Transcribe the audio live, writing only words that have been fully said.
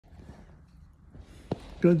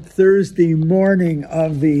Good Thursday morning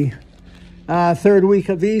of the third week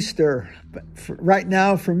of Easter. But right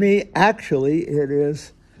now, for me, actually, it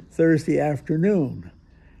is Thursday afternoon.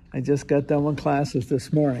 I just got done with classes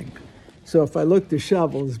this morning. So if I look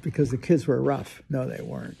disheveled, it's because the kids were rough. No, they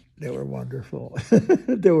weren't. They were wonderful.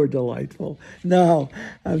 They were delightful. No,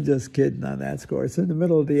 I'm just kidding on that score. It's in the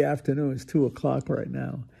middle of the afternoon. It's 2 o'clock right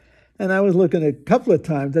now. And I was looking at a couple of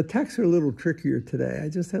times. The texts are a little trickier today. I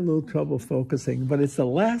just had a little trouble focusing. But it's the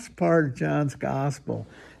last part of John's Gospel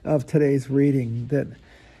of today's reading that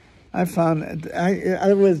I found.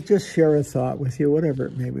 I would just share a thought with you, whatever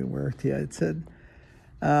it may be worth to you. It said,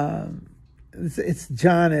 it's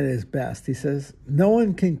John at his best. He says, no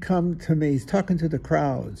one can come to me. He's talking to the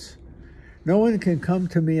crowds. No one can come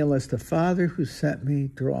to me unless the Father who sent me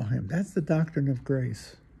draw him. That's the doctrine of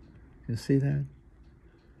grace. You see that?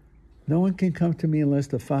 No one can come to me unless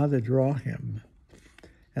the Father draw him,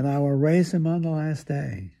 and I will raise him on the last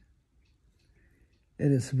day.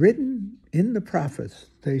 It is written in the prophets,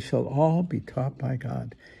 they shall all be taught by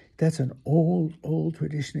God. That's an old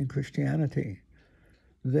tradition in Christianity,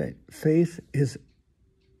 that faith is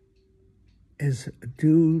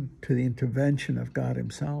due to the intervention of God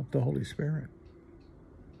himself, the Holy Spirit.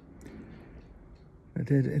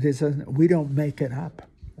 We don't make it up.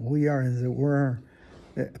 We're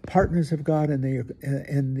partners of God in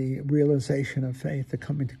the realization of faith, the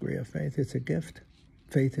coming degree of faith. It's a gift.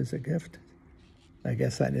 Faith is a gift. I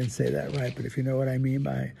guess I didn't say that right, but if you know what I mean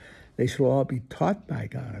by they shall all be taught by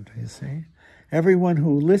God, you see. Everyone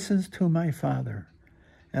who listens to my Father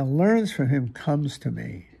and learns from him comes to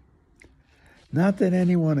me. Not that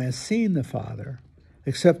anyone has seen the Father,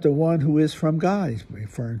 except the one who is from God. He's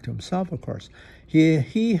referring to himself, of course.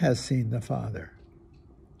 He has seen the Father.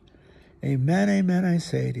 Amen, amen, I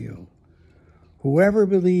say to you, whoever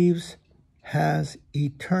believes has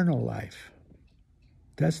eternal life.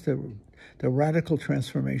 That's the radical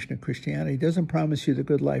transformation of Christianity. It doesn't promise you the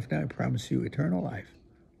good life now, it promises you eternal life.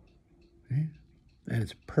 Okay? And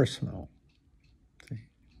it's personal. See?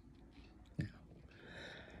 Yeah.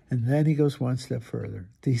 And then he goes one step further.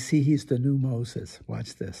 Do you see he's the new Moses?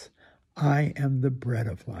 Watch this. I am the bread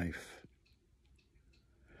of life.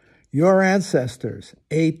 Your ancestors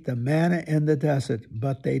ate the manna in the desert,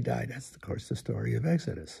 but they died. That's, of course, the story of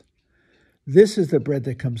Exodus. This is the bread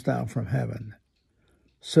that comes down from heaven,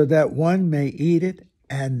 so that one may eat it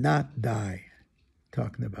and not die.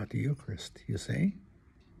 Talking about the Eucharist, you see.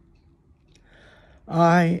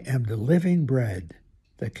 I am the living bread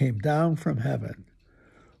that came down from heaven.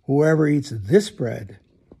 Whoever eats this bread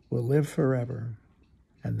will live forever,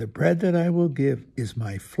 and the bread that I will give is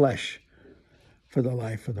my flesh, for the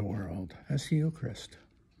life of the world. That's the Eucharist.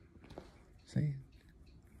 See?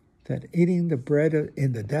 That eating the bread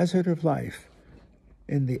in the desert of life,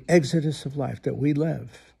 in the exodus of life that we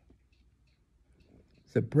live,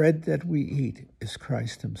 the bread that we eat is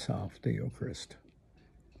Christ himself, the Eucharist.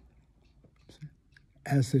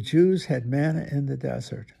 As the Jews had manna in the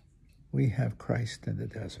desert, we have Christ in the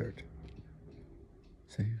desert.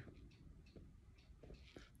 See?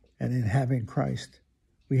 And in having Christ,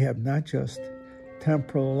 we have not just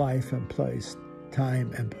temporal life and place,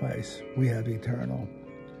 time and place. We have eternal.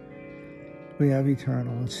 We have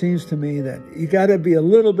eternal. It seems to me that you got to be a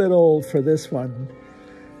little bit old for this one.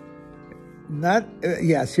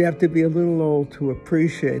 Yes, you have to be a little old to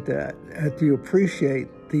appreciate that, to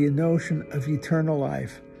appreciate the notion of eternal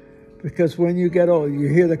life. Because when you get old, you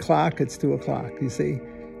hear the clock, it's 2 o'clock, you see.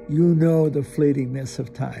 You know the fleetingness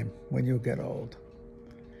of time when you get old.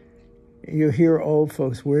 You hear old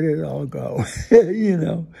folks, where did it all go? You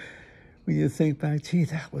know, when you think back, gee,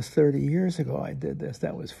 that was 30 years ago I did this.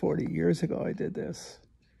 That was 40 years ago I did this.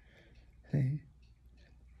 See?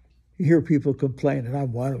 You hear people complain, and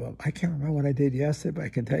I'm one of them. I can't remember what I did yesterday, but I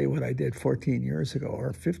can tell you what I did 14 years ago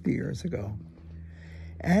or 50 years ago.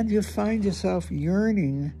 And you find yourself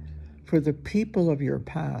yearning for the people of your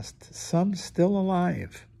past, some still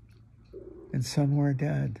alive and some who are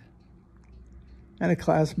dead. And a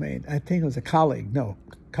classmate, I think it was a colleague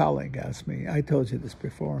asked me, I told you this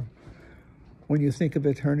before, when you think of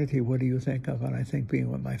eternity, what do you think of? And I think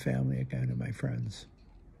being with my family again and my friends,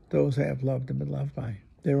 those I have loved and been loved by.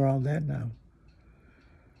 They're all dead now.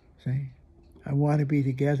 See? I want to be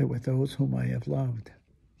together with those whom I have loved,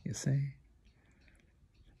 you see?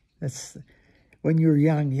 That's, when you're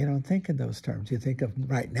young, you don't think in those terms. You think of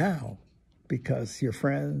right now, because your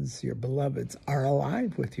friends, your beloveds are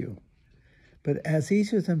alive with you. But as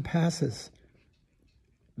each of them passes,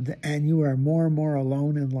 and you are more and more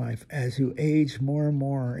alone in life, as you age more and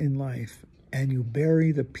more in life, and you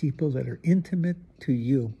bury the people that are intimate to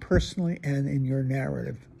you personally and in your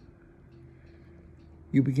narrative,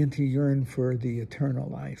 you begin to yearn for the eternal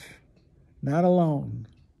life. Not alone,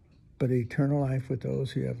 but eternal life with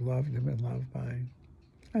those who have loved and been loved by.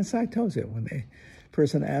 As I told you, when the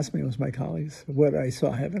person asked me, it was my colleagues, what I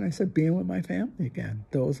saw heaven, I said, being with my family again,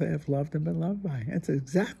 those I have loved and been loved by. It's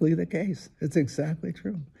exactly the case. It's exactly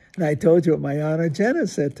true. And I told you what my Aunt Jenna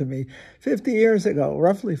said to me 50 years ago,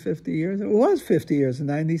 roughly 50 years. It was 50 years, in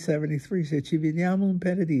 1973. She said, Ci vediamo in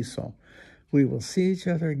paradiso. We will see each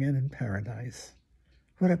other again in paradise.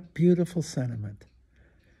 What a beautiful sentiment.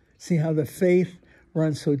 See how the faith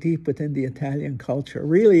runs so deep within the Italian culture.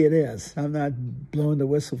 Really it is. I'm not blowing the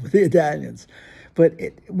whistle for the Italians. But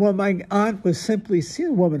my aunt was simply, she's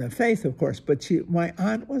a woman of faith, of course, but my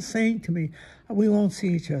aunt was saying to me, we won't see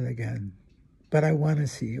each other again, but I want to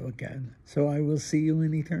see you again. So I will see you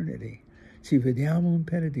in eternity. Ci vediamo in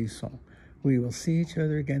paradiso. We will see each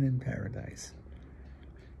other again in paradise.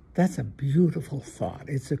 That's a beautiful thought.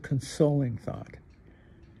 It's a consoling thought.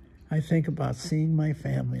 I think about seeing my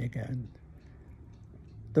family again.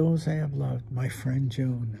 Those I have loved, my friend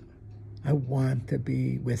June, I want to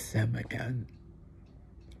be with them again.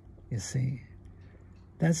 You see,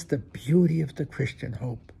 that's the beauty of the Christian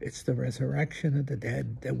hope. It's the resurrection of the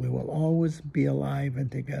dead, that we will always be alive and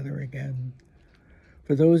together again.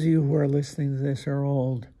 For those of you who are listening to this are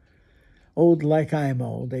old like I'm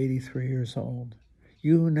old, 83 years old,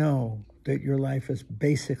 you know that your life is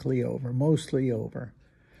basically over, mostly over.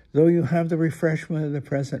 Though you have the refreshment of the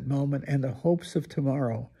present moment and the hopes of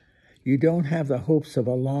tomorrow, you don't have the hopes of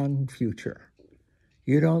a long future.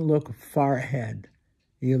 You don't look far ahead.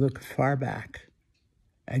 You look far back.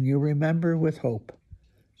 And you remember with hope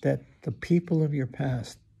that the people of your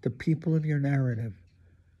past, the people of your narrative,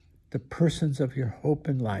 the persons of your hope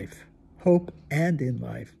in life, hope and in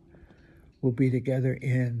life, will be together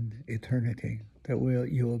in eternity. That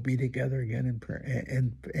you will be together again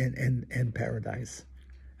in paradise.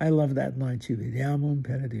 I love that line, Ci vediamo in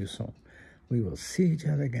paradiso. We will see each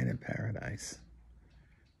other again in paradise.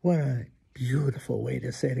 What a beautiful way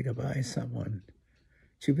to say goodbye to someone.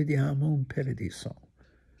 Ci vediamo in paradiso.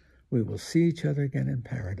 We will see each other again in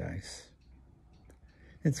paradise.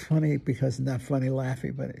 It's funny because, not funny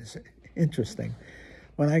laughing, but it's interesting.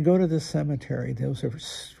 When I go to the cemetery, those are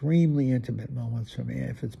extremely intimate moments for me.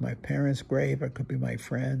 If it's my parents' grave, it could be my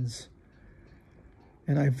friends.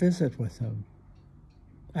 And I visit with them.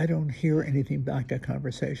 I don't hear anything like a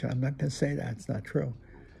conversation. I'm not going to say that. It's not true.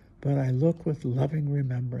 But I look with loving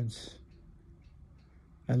remembrance.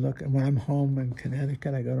 And when I'm home in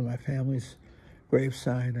Connecticut, I go to my family's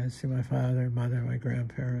graveside. I see my father, mother, my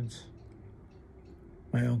grandparents,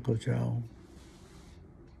 my Uncle Joe.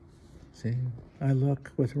 See, I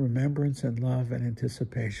look with remembrance and love and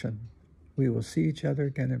anticipation. We will see each other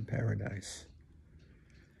again in paradise.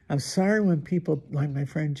 I'm sorry when people, like my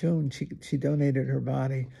friend June, she donated her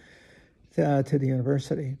body to the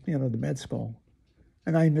university, the med school.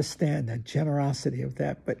 And I understand the generosity of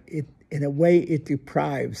that, but in a way it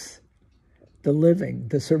deprives the living,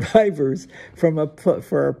 the survivors,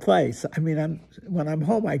 for a place. I mean, when I'm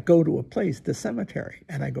home, I go to a place, the cemetery,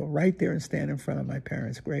 and I go right there and stand in front of my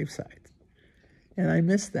parents' gravesite. And I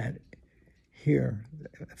miss that here.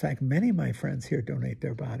 In fact, many of my friends here donate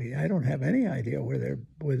their body. I don't have any idea where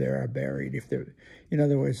they are buried. If they're, in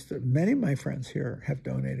other words, many of my friends here have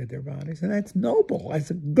donated their bodies, and that's noble.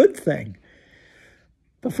 That's a good thing.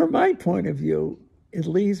 But from my point of view, it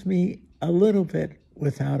leaves me a little bit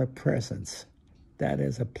without a presence. That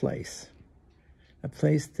is a place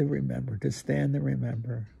to remember, to stand and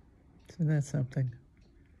remember. Isn't that something?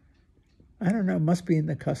 I don't know, it must be in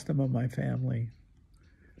the custom of my family,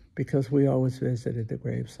 because we always visited the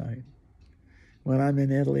gravesite. When I'm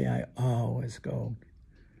in Italy, I always go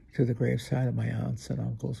to the gravesite of my aunts and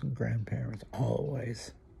uncles and grandparents,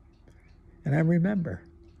 always. And I remember.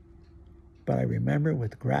 But I remember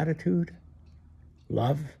with gratitude,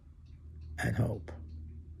 love, and hope.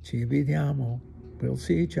 Ci vediamo. We'll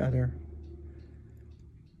see each other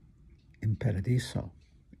in paradiso,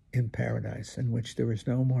 in paradise, in which there is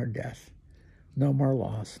no more death, no more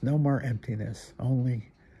loss, no more emptiness,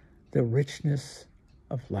 only the richness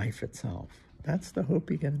of life itself. That's the hope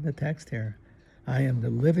you get in the text here. I am the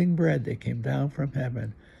living bread that came down from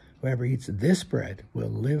heaven. Whoever eats this bread will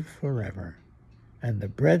live forever. And the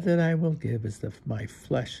bread that I will give is my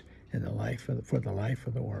flesh in for the life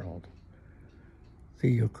of the world.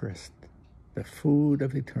 The Eucharist, the food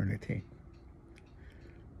of eternity.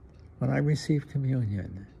 When I receive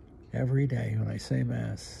communion every day, when I say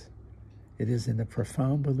Mass, it is in the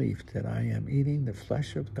profound belief that I am eating the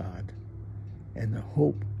flesh of God, and the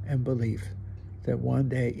hope and belief that one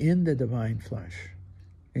day in the divine flesh,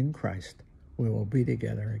 in Christ, we will be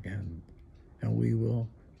together again, and we will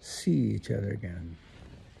see each other again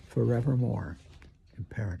forevermore in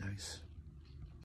paradise.